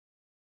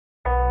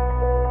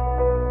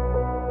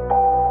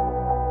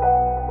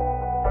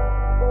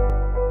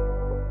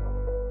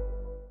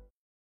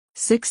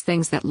6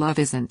 things that love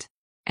isn't,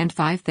 and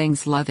 5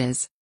 things love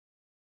is.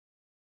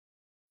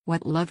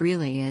 What love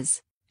really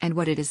is, and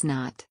what it is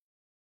not.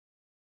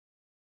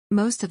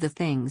 Most of the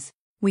things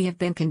we have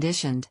been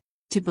conditioned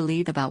to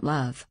believe about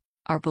love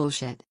are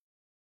bullshit.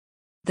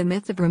 The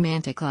myth of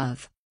romantic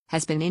love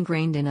has been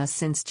ingrained in us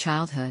since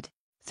childhood,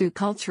 through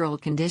cultural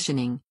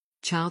conditioning,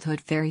 childhood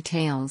fairy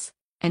tales,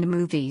 and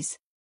movies.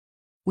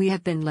 We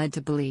have been led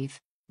to believe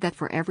that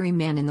for every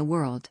man in the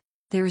world,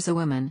 there is a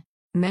woman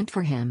meant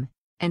for him,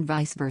 and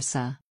vice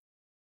versa.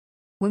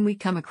 When we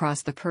come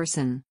across the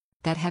person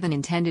that heaven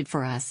intended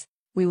for us,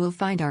 we will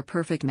find our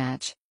perfect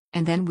match,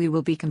 and then we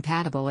will be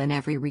compatible in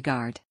every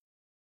regard.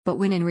 But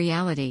when in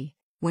reality,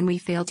 when we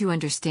fail to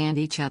understand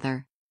each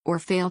other, or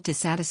fail to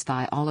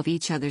satisfy all of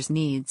each other's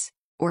needs,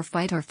 or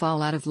fight or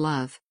fall out of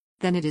love,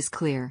 then it is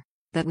clear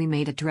that we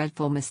made a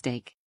dreadful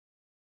mistake.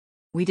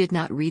 We did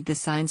not read the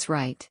signs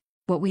right.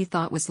 What we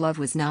thought was love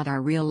was not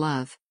our real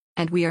love,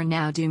 and we are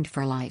now doomed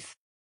for life.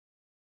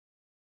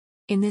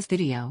 In this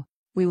video,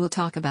 we will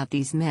talk about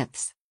these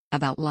myths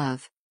about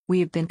love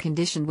we have been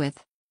conditioned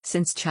with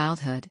since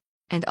childhood,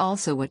 and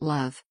also what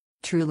love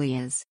truly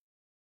is.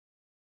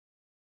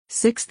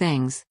 6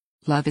 things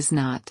love is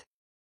not.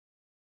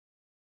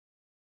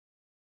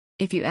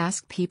 If you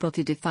ask people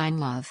to define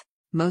love,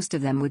 most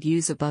of them would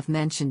use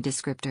above-mentioned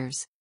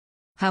descriptors.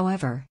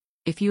 However,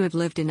 if you have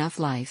lived enough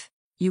life,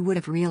 you would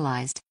have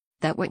realized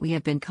that what we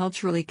have been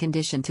culturally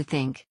conditioned to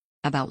think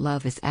about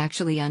love is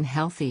actually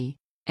unhealthy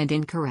and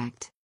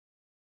incorrect.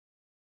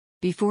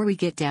 Before we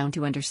get down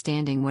to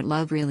understanding what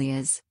love really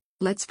is,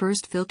 let's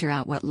first filter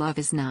out what love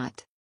is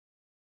not.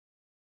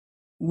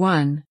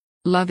 1.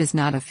 Love is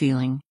not a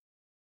feeling.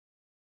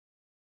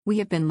 We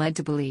have been led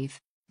to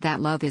believe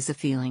that love is a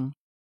feeling.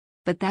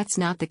 But that's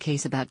not the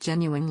case about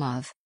genuine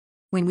love.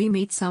 When we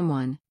meet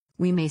someone,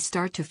 we may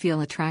start to feel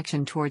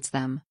attraction towards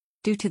them,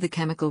 due to the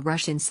chemical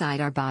rush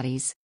inside our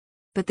bodies.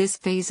 But this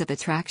phase of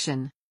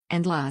attraction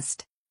and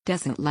lust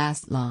doesn't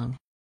last long.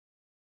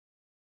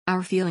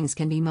 Our feelings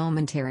can be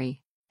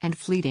momentary and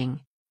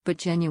fleeting, but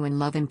genuine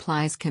love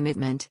implies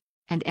commitment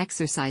and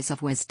exercise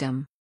of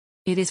wisdom.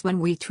 It is when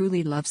we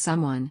truly love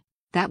someone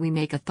that we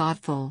make a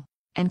thoughtful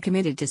and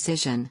committed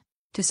decision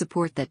to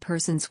support that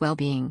person's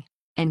well-being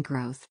and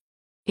growth.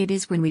 It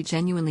is when we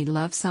genuinely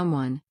love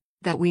someone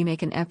that we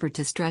make an effort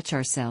to stretch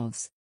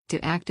ourselves,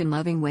 to act in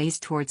loving ways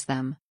towards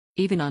them,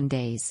 even on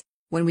days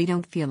when we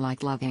don't feel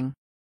like loving.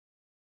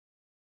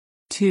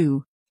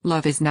 2.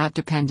 Love is not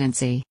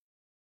dependency.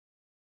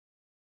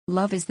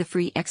 Love is the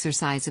free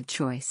exercise of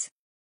choice.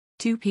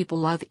 2 people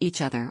love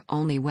each other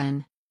only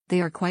when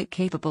they are quite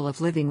capable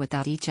of living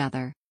without each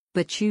other,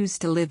 but choose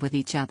to live with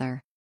each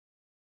other.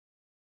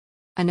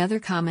 Another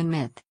common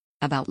myth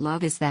about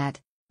love is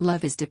that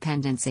love is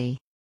dependency.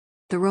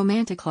 The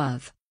romantic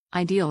love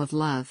ideal of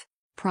love,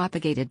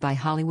 propagated by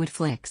Hollywood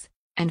flicks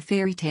and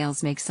fairy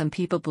tales, makes some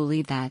people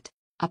believe that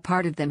a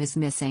part of them is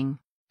missing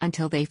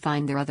until they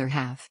find their other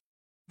half.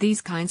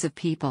 These kinds of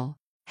people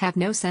have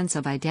no sense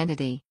of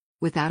identity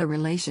without a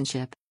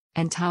relationship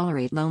and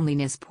tolerate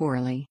loneliness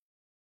poorly.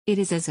 It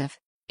is as if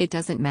it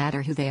doesn't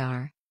matter who they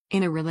are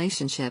in a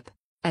relationship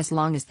as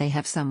long as they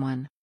have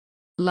someone.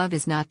 Love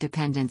is not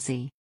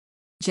dependency.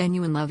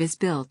 Genuine love is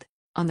built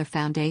on the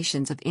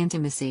foundations of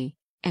intimacy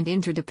and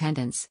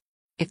interdependence.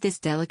 If this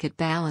delicate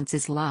balance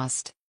is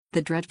lost,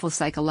 the dreadful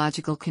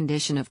psychological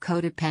condition of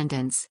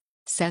codependence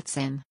sets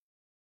in.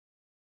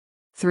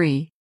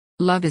 3.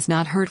 Love is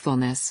not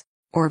hurtfulness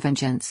or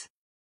vengeance.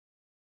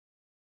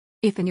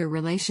 If in your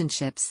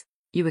relationships,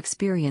 you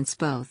experience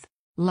both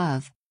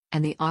love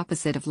and the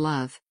opposite of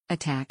love,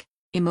 attack,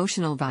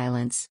 emotional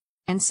violence,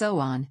 and so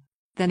on,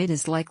 then it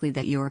is likely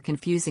that you are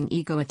confusing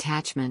ego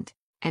attachment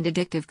and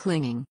addictive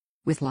clinging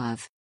with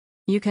love.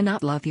 You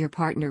cannot love your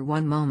partner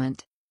one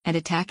moment and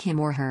attack him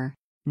or her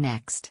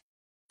next.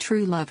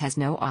 True love has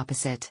no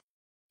opposite.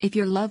 If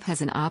your love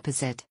has an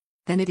opposite,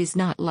 then it is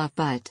not love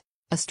but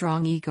a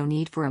strong ego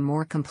need for a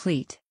more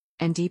complete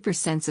and deeper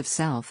sense of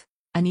self,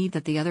 a need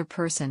that the other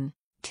person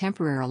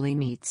temporarily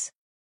meets.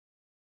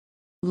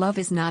 Love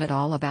is not at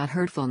all about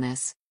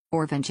hurtfulness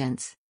or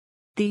vengeance.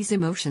 These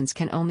emotions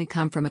can only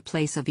come from a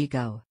place of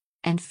ego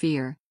and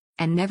fear,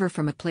 and never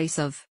from a place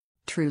of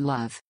true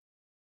love.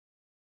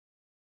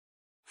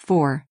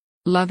 4.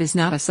 Love is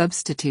not a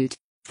substitute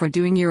for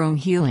doing your own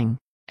healing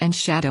and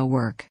shadow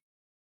work.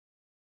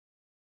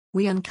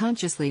 We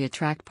unconsciously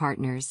attract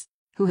partners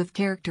who have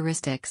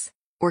characteristics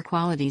or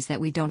qualities that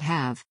we don't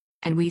have,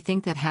 and we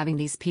think that having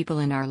these people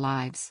in our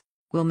lives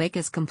will make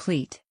us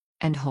complete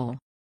and whole.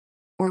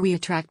 Or we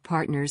attract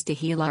partners to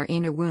heal our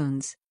inner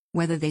wounds,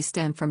 whether they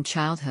stem from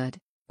childhood,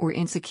 or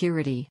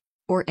insecurity,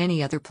 or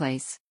any other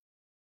place.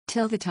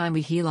 Till the time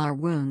we heal our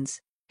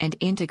wounds, and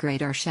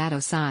integrate our shadow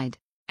side,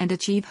 and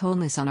achieve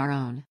wholeness on our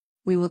own,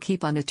 we will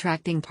keep on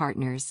attracting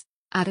partners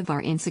out of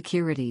our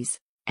insecurities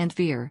and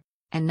fear,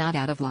 and not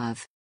out of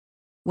love.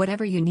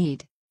 Whatever you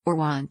need or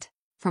want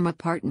from a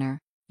partner,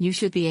 you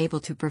should be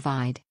able to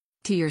provide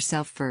to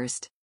yourself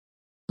first.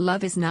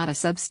 Love is not a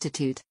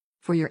substitute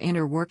for your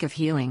inner work of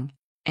healing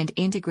and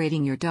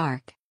integrating your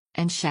dark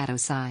and shadow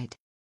side.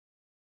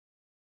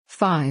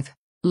 5.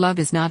 Love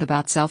is not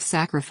about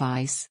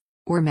self-sacrifice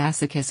or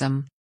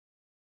masochism.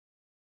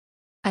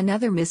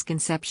 Another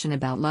misconception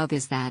about love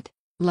is that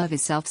love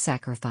is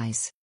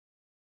self-sacrifice.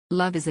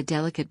 Love is a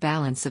delicate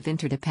balance of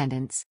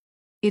interdependence.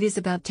 It is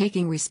about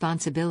taking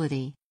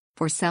responsibility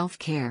for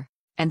self-care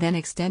and then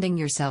extending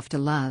yourself to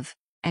love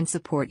and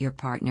support your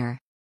partner.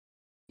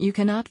 You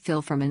cannot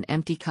fill from an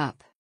empty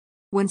cup.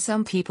 When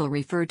some people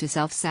refer to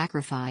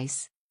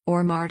self-sacrifice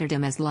or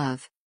martyrdom as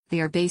love,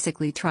 they are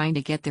basically trying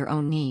to get their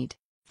own need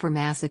for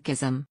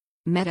masochism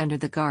met under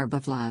the garb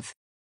of love.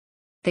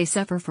 They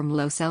suffer from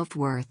low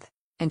self-worth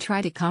and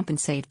try to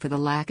compensate for the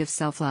lack of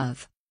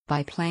self-love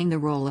by playing the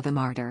role of a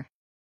martyr.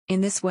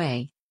 In this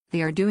way,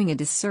 they are doing a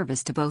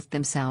disservice to both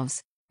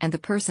themselves and the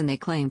person they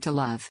claim to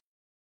love.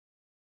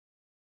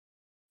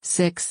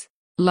 6.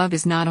 Love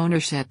is not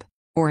ownership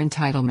or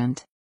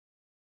entitlement.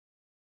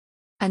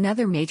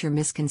 Another major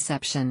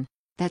misconception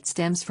that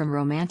stems from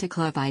romantic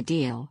love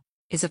ideal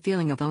is a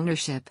feeling of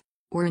ownership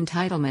or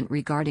entitlement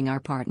regarding our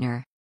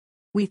partner.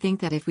 We think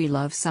that if we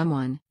love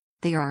someone,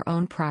 they are our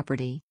own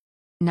property.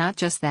 Not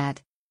just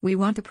that, we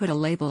want to put a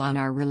label on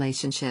our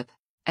relationship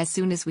as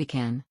soon as we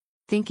can,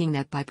 thinking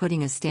that by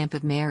putting a stamp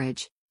of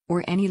marriage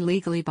or any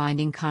legally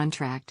binding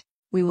contract,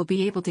 we will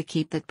be able to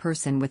keep that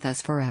person with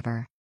us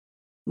forever.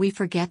 We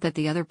forget that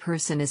the other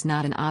person is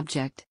not an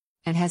object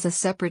and has a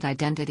separate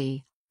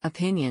identity,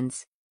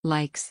 opinions,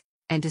 likes,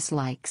 and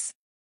dislikes.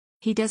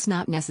 He does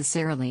not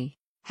necessarily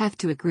have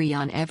to agree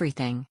on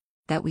everything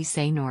that we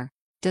say, nor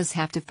does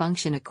have to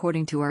function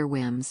according to our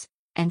whims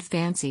and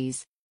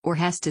fancies, or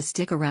has to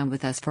stick around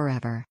with us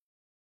forever.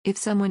 If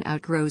someone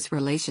outgrows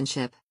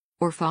relationship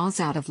or falls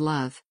out of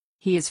love,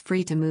 he is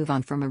free to move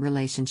on from a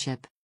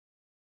relationship.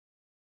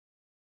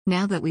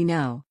 Now that we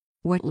know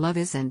what love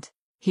isn't,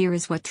 here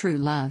is what true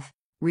love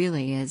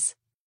really is.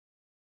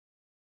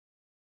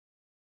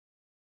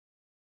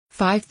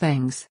 5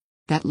 things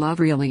that love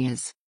really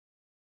is.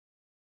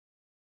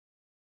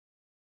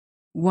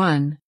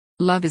 1.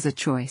 Love is a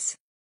choice.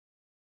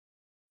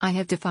 I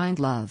have defined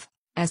love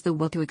as the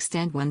will to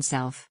extend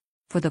oneself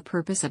for the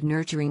purpose of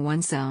nurturing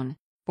one's own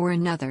or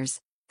another's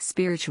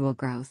spiritual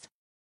growth.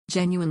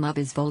 Genuine love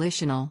is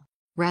volitional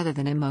rather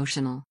than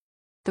emotional.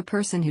 The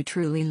person who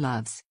truly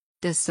loves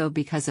does so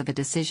because of a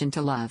decision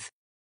to love.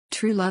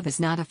 True love is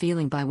not a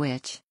feeling by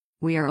which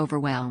we are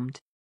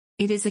overwhelmed.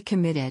 It is a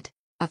committed,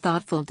 a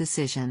thoughtful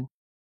decision.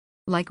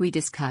 Like we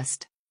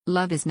discussed,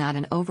 love is not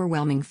an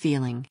overwhelming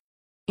feeling.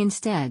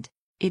 Instead,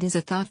 it is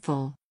a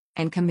thoughtful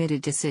and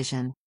committed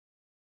decision.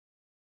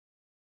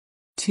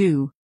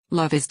 2.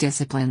 Love is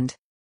disciplined.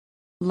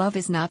 Love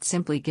is not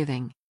simply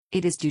giving,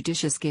 it is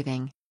judicious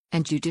giving,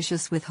 and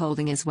judicious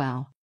withholding as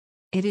well.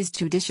 It is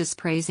judicious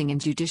praising and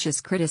judicious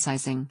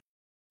criticizing.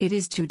 It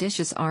is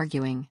judicious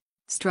arguing,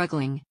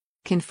 struggling,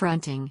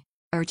 confronting,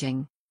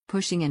 urging,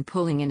 pushing and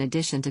pulling in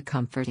addition to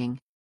comforting.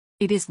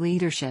 It is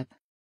leadership.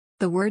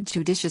 The word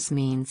judicious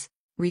means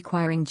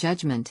requiring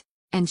judgment,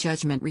 and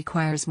judgment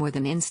requires more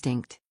than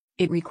instinct,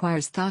 it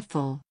requires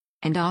thoughtful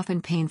and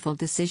often painful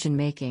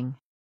decision-making.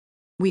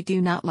 We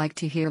do not like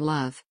to hear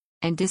love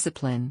and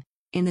discipline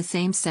in the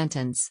same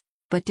sentence,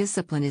 but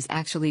discipline is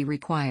actually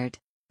required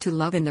to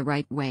love in the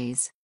right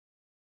ways.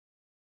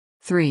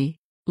 3.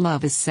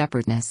 Love is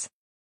separateness.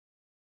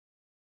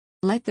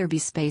 Let there be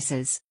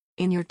spaces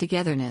in your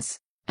togetherness,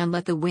 and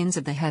let the winds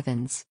of the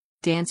heavens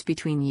dance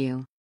between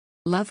you.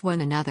 Love one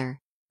another,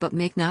 but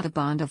make not a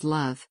bond of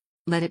love,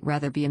 let it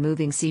rather be a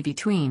moving sea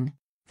between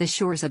the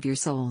shores of your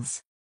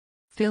souls.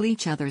 Fill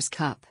each other's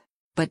cup,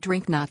 but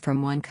drink not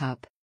from one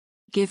cup.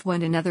 Give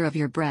one another of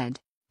your bread,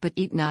 but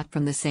eat not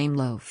from the same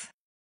loaf.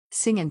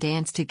 Sing and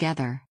dance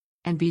together,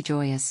 and be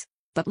joyous,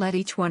 but let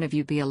each one of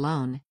you be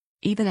alone,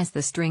 even as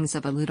the strings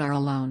of a lute are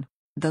alone,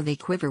 though they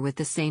quiver with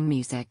the same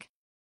music.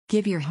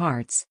 Give your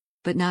hearts,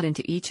 but not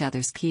into each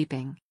other's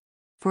keeping.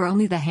 For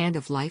only the hand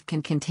of life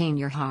can contain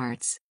your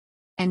hearts.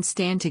 And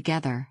stand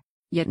together,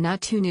 yet not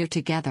too near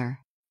together,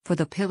 for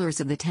the pillars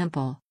of the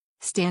temple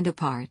stand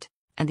apart,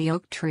 and the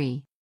oak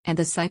tree and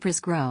the cypress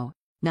grow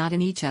not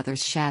in each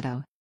other's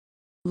shadow.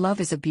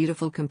 Love is a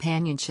beautiful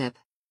companionship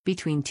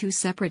between two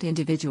separate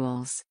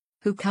individuals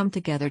who come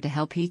together to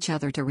help each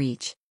other to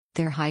reach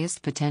their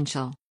highest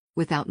potential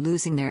without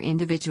losing their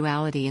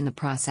individuality in the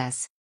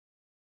process.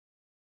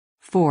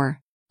 4.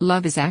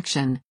 Love is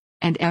action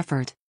and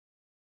effort.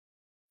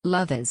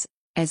 Love is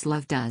as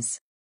love does.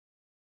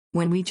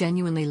 When we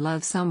genuinely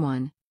love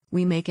someone,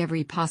 we make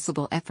every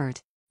possible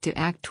effort to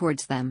act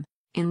towards them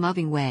in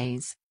loving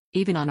ways,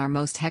 even on our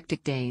most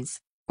hectic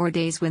days, or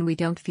days when we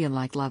don't feel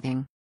like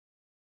loving.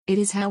 It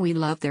is how we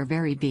love their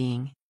very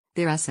being,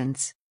 their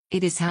essence.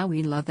 It is how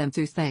we love them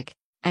through thick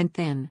and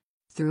thin,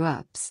 through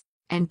ups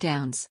and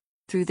downs,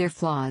 through their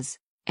flaws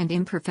and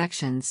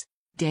imperfections,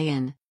 day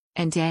in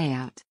and day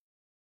out.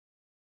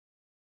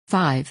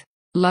 5.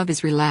 Love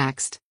is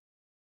relaxed.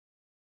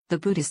 The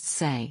Buddhists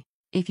say,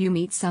 if you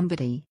meet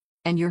somebody,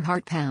 and your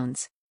heart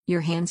pounds,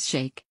 your hands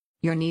shake,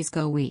 your knees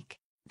go weak,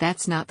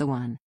 that's not the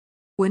one.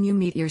 When you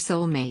meet your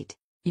soulmate,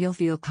 you'll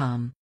feel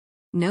calm.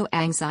 No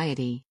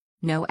anxiety,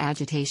 no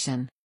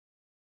agitation.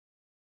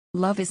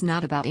 Love is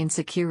not about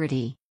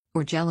insecurity,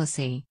 or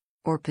jealousy,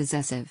 or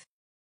possessive.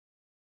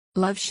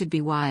 Love should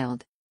be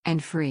wild,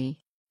 and free,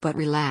 but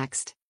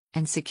relaxed,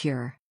 and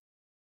secure.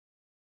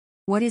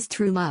 What is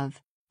true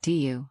love, to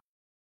you?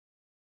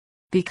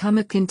 Become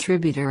a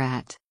contributor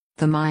at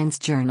The Mind's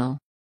Journal.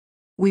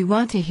 We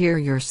want to hear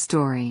your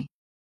story.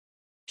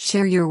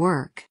 Share your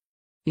work,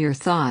 your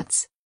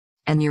thoughts,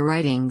 and your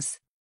writings,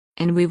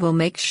 and we will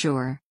make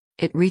sure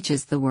it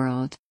reaches the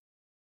world.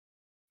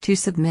 To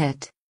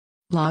submit,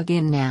 log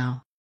in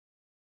now.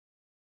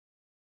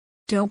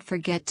 Don't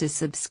forget to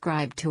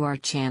subscribe to our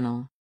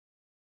channel.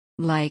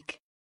 Like,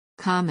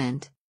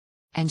 comment,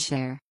 and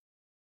share.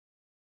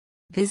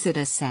 Visit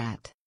us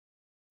at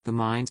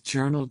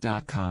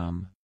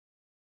themindsjournal.com.